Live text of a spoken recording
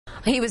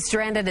He was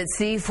stranded at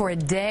sea for a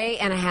day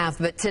and a half,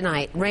 but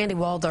tonight, Randy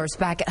Waldorf's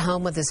back at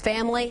home with his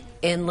family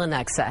in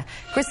Lenexa.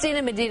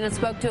 Christina Medina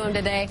spoke to him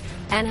today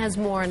and has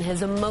more on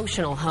his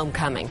emotional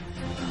homecoming.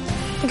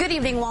 Good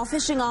evening. While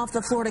fishing off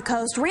the Florida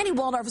coast, Randy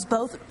Waldorf's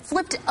boat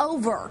flipped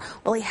over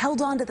while he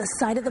held on to the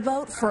side of the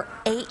boat for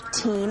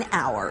 18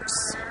 hours.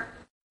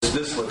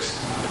 This looks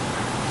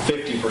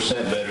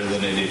 50% better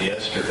than it did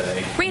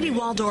yesterday. Randy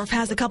Waldorf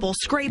has a couple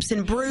scrapes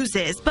and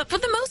bruises, but for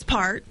the most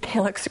part, he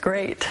looks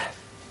great.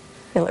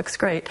 He looks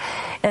great.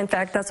 In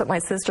fact, that's what my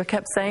sister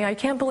kept saying. I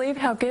can't believe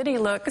how good he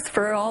looks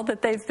for all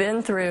that they've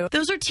been through.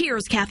 Those are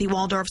tears Kathy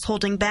Waldorf's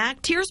holding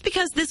back. Tears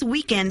because this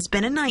weekend's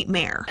been a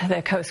nightmare.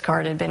 The Coast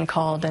Guard had been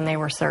called and they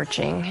were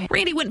searching.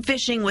 Randy went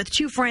fishing with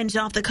two friends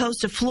off the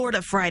coast of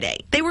Florida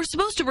Friday. They were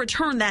supposed to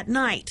return that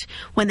night.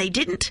 When they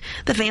didn't,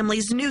 the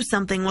families knew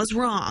something was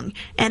wrong.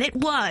 And it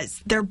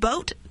was. Their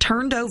boat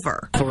turned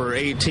over. For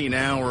 18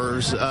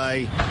 hours,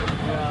 I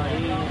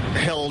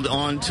held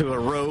onto a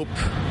rope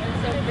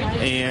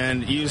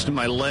and used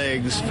my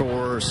legs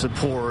for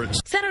support.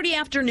 Saturday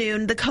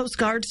afternoon, the Coast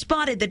Guard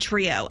spotted the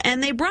trio,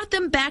 and they brought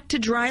them back to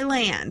dry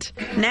land.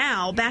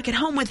 Now, back at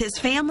home with his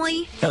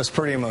family. That was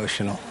pretty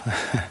emotional.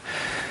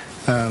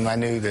 I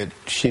knew that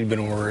she'd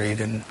been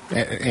worried,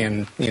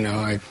 and you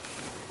know,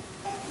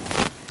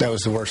 that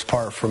was the worst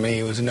part for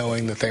me, was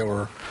knowing that they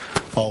were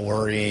all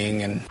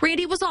worrying. And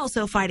Randy was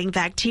also fighting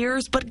back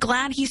tears, but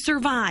glad he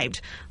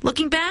survived.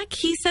 Looking back,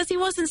 he says he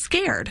wasn't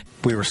scared.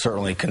 We were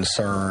certainly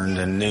concerned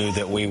and knew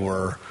that we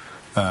were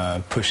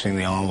pushing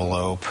the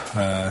envelope.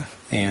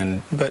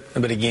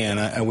 But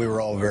again, we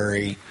were all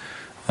very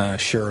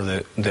sure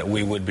that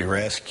we would be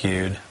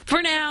rescued.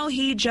 For now,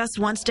 he just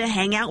wants to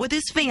hang out with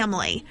his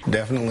family.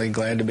 Definitely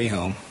glad to be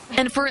home.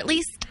 And for at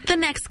least the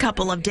next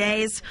couple of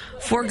days,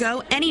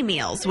 forego any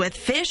meals with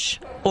fish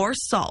or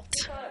salt.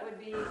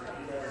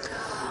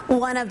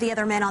 One of the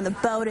other men on the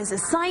boat is a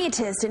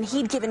scientist, and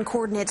he'd given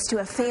coordinates to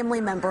a family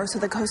member, so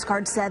the Coast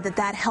Guard said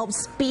that helped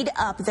speed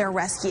up their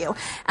rescue.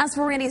 As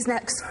for Randy's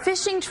next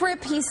fishing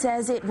trip, he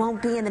says it won't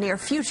be in the near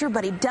future,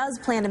 but he does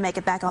plan to make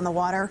it back on the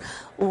water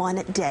one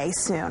day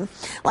soon.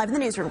 Live in the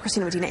newsroom,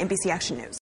 Christina Medina, NBC Action News.